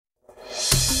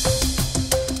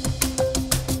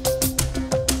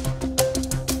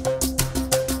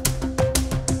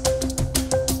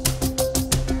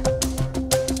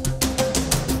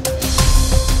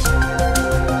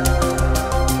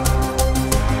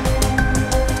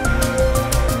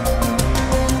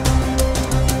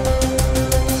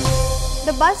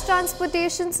bus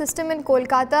transportation system in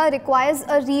Kolkata requires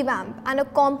a revamp and a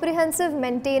comprehensive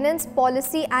maintenance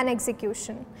policy and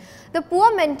execution. The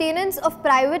poor maintenance of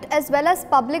private as well as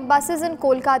public buses in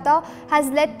Kolkata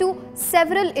has led to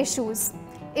several issues.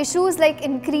 Issues like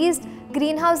increased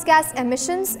greenhouse gas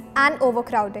emissions and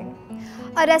overcrowding.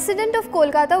 A resident of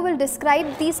Kolkata will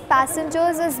describe these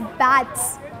passengers as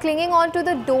bats clinging onto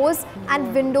the doors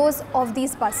and windows of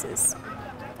these buses.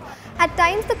 At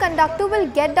times, the conductor will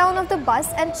get down of the bus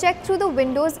and check through the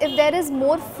windows if there is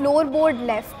more floorboard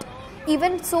left.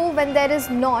 Even so, when there is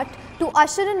not, to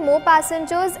usher in more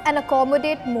passengers and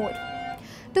accommodate more.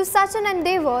 To such an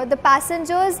endeavour, the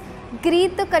passengers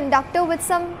greet the conductor with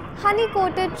some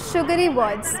honey-coated sugary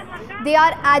words. They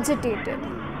are agitated.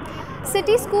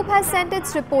 City Scoop has sent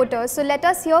its reporters, so let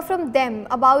us hear from them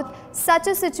about such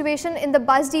a situation in the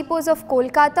bus depots of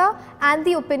Kolkata and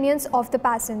the opinions of the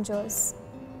passengers.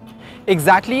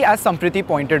 Exactly as Sampriti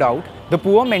pointed out, the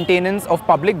poor maintenance of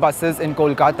public buses in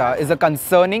Kolkata is a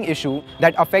concerning issue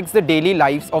that affects the daily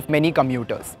lives of many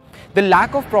commuters. The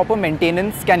lack of proper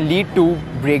maintenance can lead to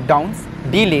breakdowns,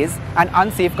 delays and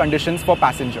unsafe conditions for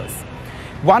passengers.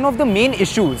 One of the main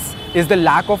issues is the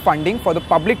lack of funding for the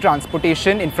public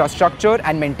transportation infrastructure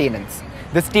and maintenance.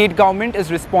 The state government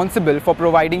is responsible for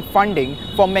providing funding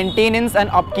for maintenance and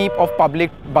upkeep of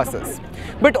public buses.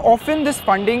 But often this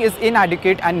funding is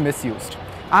inadequate and misused.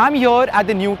 I am here at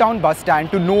the Newtown bus stand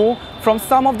to know from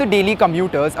some of the daily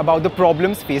commuters about the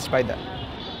problems faced by them.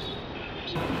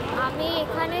 আমি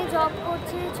এখানে job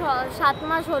করছি 7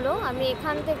 মাস হলো। আমি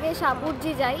এখান থেকে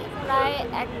সাপুরজি যাই, প্রায়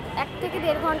 1 থেকে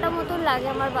 1.5 ঘন্টা মতো লাগে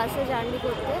আমার বাসে জার্নি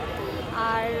করতে।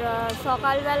 আর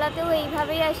সকালবেলাতেও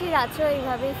এইভাবেই আসি, রাতেও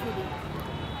এইভাবেই ফিরি।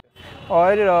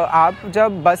 और आप जब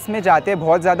बस में जाते हैं,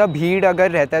 बहुत ज़्यादा भीड़ अगर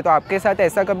रहता है तो आपके साथ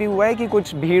ऐसा कभी हुआ है कि कुछ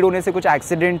भीड़ होने से कुछ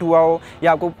एक्सीडेंट हुआ हो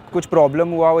या आपको कुछ प्रॉब्लम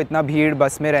हुआ हो इतना भीड़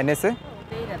बस में रहने से?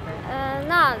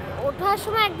 না, ওঠার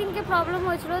সময় একদিনকে প্রবলেম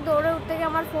হয়েছিল, দৌড়ে উঠতে গিয়ে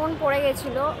আমার ফোন পড়ে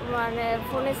গেছিলো, মানে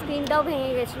ফোনের স্ক্রিনটাও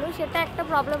ভেঙে গেছিলো, সেটা একটা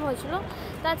প্রবলেম হয়েছিল।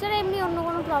 তাছাড়া এমনি অন্য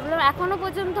কোনো প্রবলেম এখনও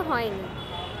পর্যন্ত হয়নি।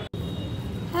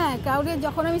 হ্যাঁ, ক্রাউডে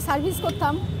যখন আমি সার্ভিস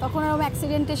করতাম তখন আমি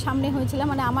অ্যাক্সিডেন্টের সামনে হয়েছিলাম,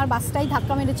 মানে আমার বাসটাই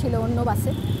ধাক্কা মেরেছিল অন্য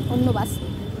বাস,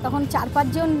 তখন 4-5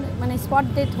 জন মানে স্পট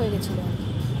ডেথ হয়ে গেছিলো।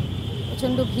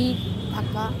 প্রচণ্ড ভিড়,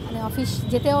 ধাক্কা, মানে অফিস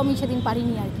যেতেও আমি সেদিন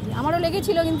পারিনি আর কি। আমারও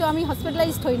লেগেছিল কিন্তু আমি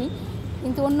হসপিটালাইজড হইনি,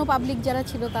 কিন্তু অন্য পাবলিক যারা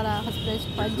ছিল তারা হসপিটালাইজড,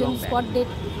 কয়েকজন স্পট ডেথ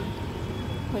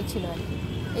হয়েছিল আর কি।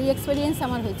 এই এক্সপিরিয়েন্স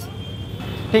আমার হয়েছে।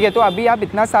 ठीक है, तो अभी आप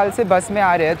इतना साल से बस में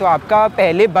आ रहे हैं तो आपका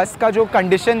पहले बस का जो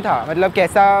कंडीशन था, मतलब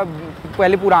कैसा,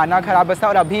 पहले पुराना ख़राब बस था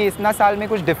और अभी इतना साल में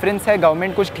कुछ डिफरेंस है,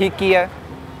 गवर्नमेंट कुछ ठीक किया है?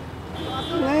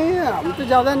 नहीं, अभी तो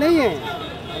ज़्यादा नहीं है,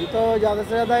 हम तो ज़्यादा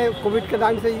से ज़्यादा कोविड के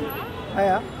टाइम से ही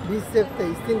आया, 20 से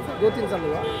 2-3 साल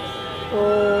हुआ, तो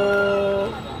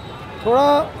थोड़ा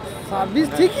सर्विस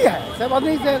ठीक ही है, सब बात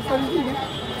नहीं, सर्विस ठीक है,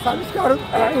 सर्विस का और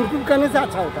इम्प्रूव करने से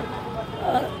अच्छा होता है।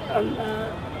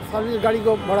 सर्विस गाड़ी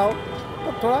को बढ़ाओ तो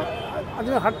थोड़ा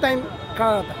आदमी हर टाइम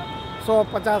खड़ा रहता है,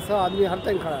 100-50 आदमी हर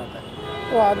टाइम खड़ा रहता है,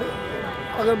 तो आदमी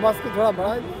अगर बस को थोड़ा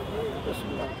बढ़ाए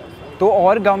तो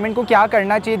और गवर्नमेंट को क्या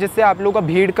करना चाहिए जिससे आप लोगों का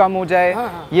भीड़ कम हो जाए?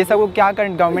 हाँ। ये सब को क्या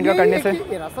गवर्नमेंट का करने से?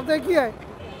 रास्ता तय किया है,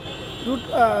 रूट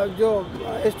जो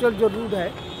एक्चुअल जो रूट है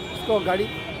उसको गाड़ी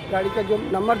का जो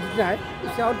नंबर जितना है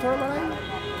उससे और थोड़ा बढ़ाएंगे।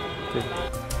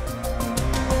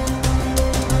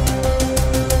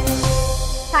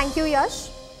 Thank you, Yash.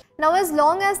 Now, as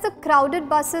long as the crowded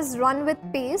buses run with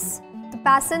pace, the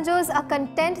passengers are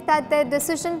content that their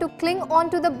decision to cling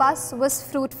onto the bus was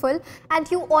fruitful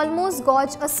and you almost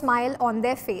gauge a smile on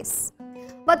their face.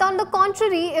 But on the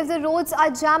contrary, if the roads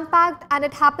are jam-packed and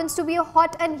it happens to be a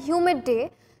hot and humid day,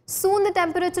 soon the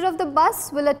temperature of the bus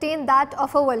will attain that of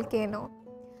a volcano.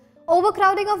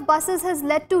 Overcrowding of buses has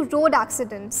led to road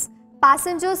accidents,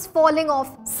 passengers falling off,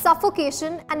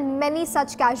 suffocation and many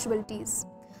such casualties.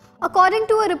 According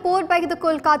to a report by the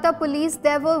Kolkata police,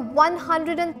 there were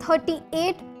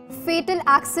 138 fatal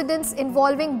accidents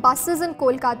involving buses in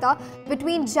Kolkata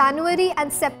between January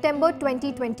and September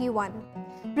 2021,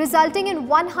 resulting in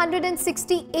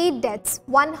 168 deaths,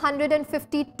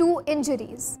 152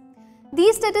 injuries.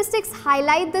 These statistics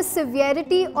highlight the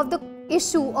severity of the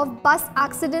issue of bus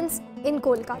accidents in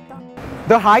Kolkata.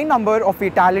 The high number of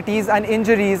fatalities and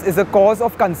injuries is a cause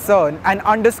of concern and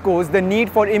underscores the need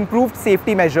for improved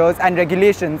safety measures and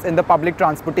regulations in the public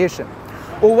transportation.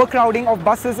 Overcrowding of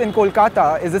buses in Kolkata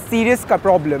is a serious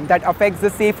problem that affects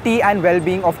the safety and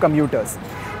well-being of commuters.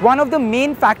 One of the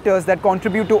main factors that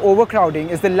contribute to overcrowding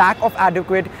is the lack of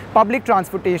adequate public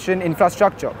transportation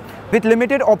infrastructure. With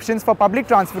limited options for public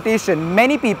transportation,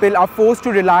 many people are forced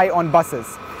to rely on buses.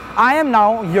 I am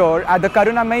now here at the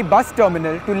Karunamai bus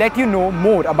terminal to let you know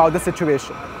more about the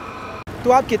situation.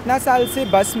 तो आप कितना साल से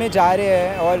बस में जा रहे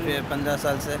हैं? और 15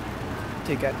 साल से।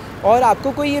 ठीक है। और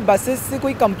आपको कोई ये बसेस से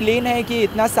कोई कंप्लेन है कि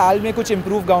इतना साल में कुछ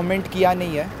इम्प्रूव गवर्नमेंट किया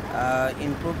नहीं है?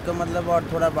 इम्प्रूव का मतलब और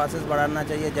थोड़ा बसेस बढ़ाना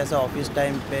चाहिए, जैसे ऑफिस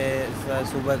टाइम पे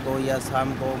सुबह को या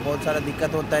शाम को बहुत सारा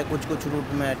दिक्कत होता है कुछ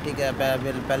रूट में। ठीक है,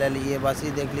 पहले ये बस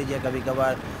ही देख लीजिए, कभी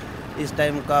कभार इस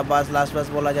टाइम का बस लास्ट बस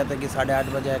बोला जाता है कि 8:30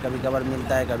 बजे है, कभी कभार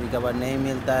मिलता है, कभी कभार नहीं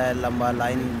मिलता है, लंबा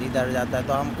लाइन इधर जाता है।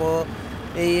 तो हमको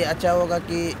यही अच्छा होगा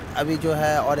कि अभी जो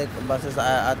है और एक बसेस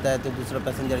आता है तो दूसरे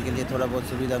पैसेंजर के लिए थोड़ा बहुत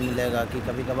सुविधा मिलेगा, कि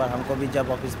कभी कभार हमको भी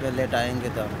जब ऑफिस पे लेट आएंगे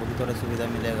तो हमको भी थोड़ा सुविधा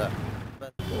मिलेगा।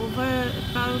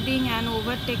 Overcrowding and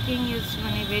overtaking is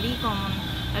very common.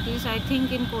 At least I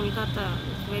think in Kolkata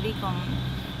it's very common,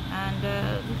 and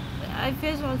I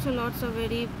face also lots of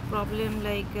very problem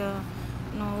like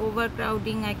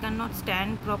overcrowding. I cannot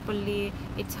stand properly.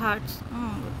 It hurts,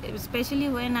 especially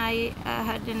when I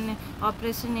had an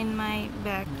operation in my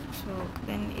back. So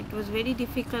then it was very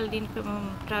difficult in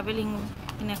traveling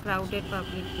in a crowded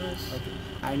public bus. Okay.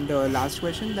 And last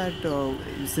question, that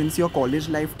since your college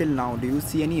life till now, do you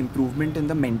see any improvement in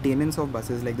the maintenance of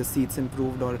buses, like the seats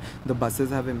improved or the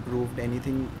buses have improved?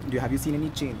 Anything? Have you seen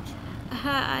any change?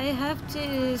 I have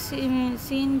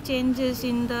seen changes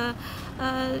in the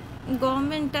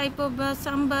government type of bus.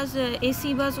 Some bus,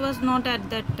 AC bus was not at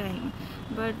that time,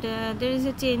 but there is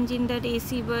a change in that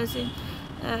AC bus.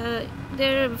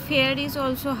 Their fare is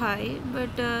also high,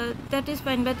 but that is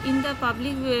fine. But in the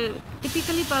public,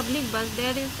 typically public bus,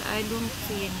 I don't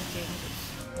see any changes.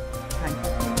 Thank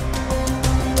you.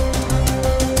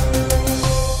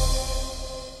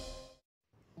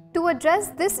 To address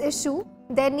this issue,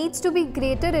 there needs to be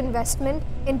greater investment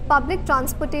in public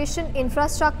transportation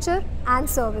infrastructure and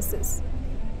services.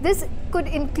 This could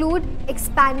include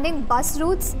expanding bus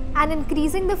routes and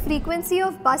increasing the frequency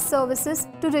of bus services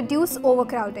to reduce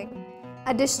overcrowding.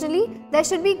 Additionally, there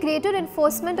should be greater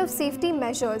enforcement of safety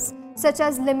measures, such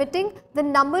as limiting the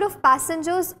number of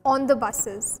passengers on the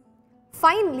buses.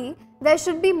 Finally, there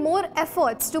should be more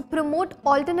efforts to promote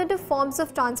alternative forms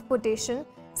of transportation,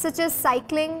 such as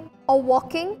cycling or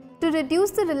walking, to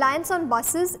reduce the reliance on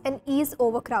buses and ease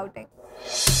overcrowding.